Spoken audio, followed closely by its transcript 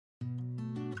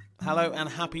Hello and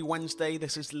happy Wednesday.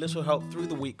 This is Little Help Through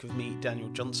the Week with me, Daniel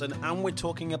Johnson, and we're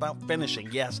talking about finishing.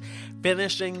 Yes,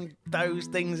 finishing those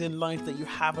things in life that you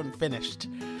haven't finished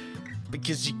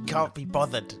because you can't be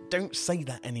bothered. Don't say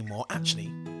that anymore.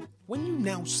 Actually, when you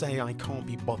now say I can't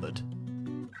be bothered,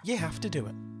 you have to do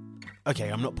it. Okay,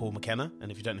 I'm not Paul McKenna,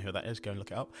 and if you don't know who that is, go and look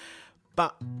it up.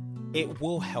 But it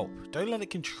will help. Don't let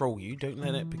it control you. Don't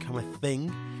let it become a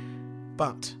thing.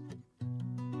 But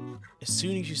as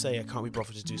soon as you say I can't be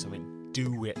bothered to do something,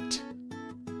 do it.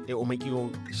 It will make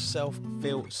yourself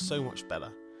feel so much better.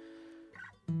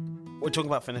 We're talking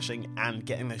about finishing and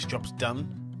getting those jobs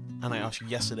done. And I asked you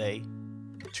yesterday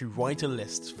to write a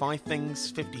list, 5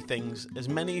 things, 50 things, as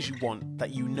many as you want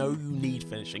that you know you need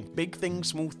finishing. Big things,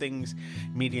 small things,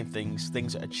 medium things,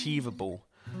 things that are achievable,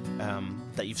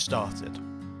 that you've started.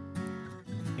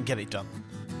 And get it done.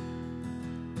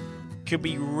 Could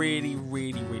be really,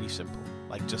 really, really simple.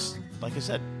 Like just, like I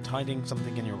said, tidying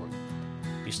something in your room.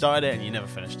 You started it and you never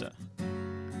finished it.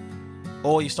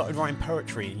 Or you started writing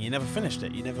poetry and you never finished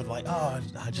it. You never I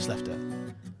just left it.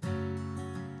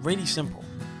 Really simple.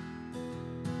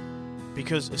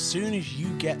 Because as soon as you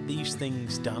get these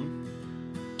things done,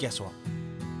 guess what?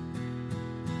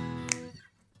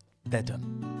 They're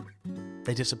done.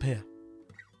 They disappear.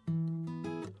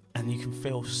 And you can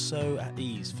feel so at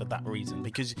ease for that reason.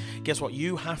 Because guess what?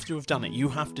 You have to have done it. You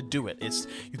have to do it.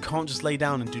 You can't just lay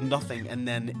down and do nothing and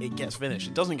then it gets finished.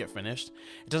 It doesn't get finished.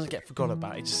 It doesn't get forgot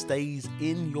about. It stays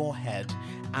in your head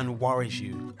and worries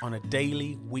you on a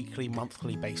daily, weekly,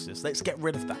 monthly basis. Let's get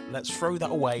rid of that. Let's throw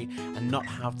that away and not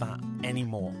have that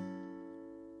anymore.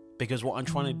 Because what I'm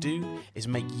trying to do is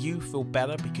make you feel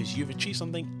better because you've achieved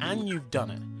something and you've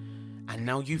done it. And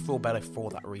now you feel better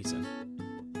for that reason.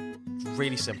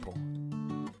 Really simple.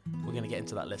 We're going to get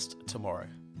into that list tomorrow.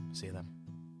 See you then.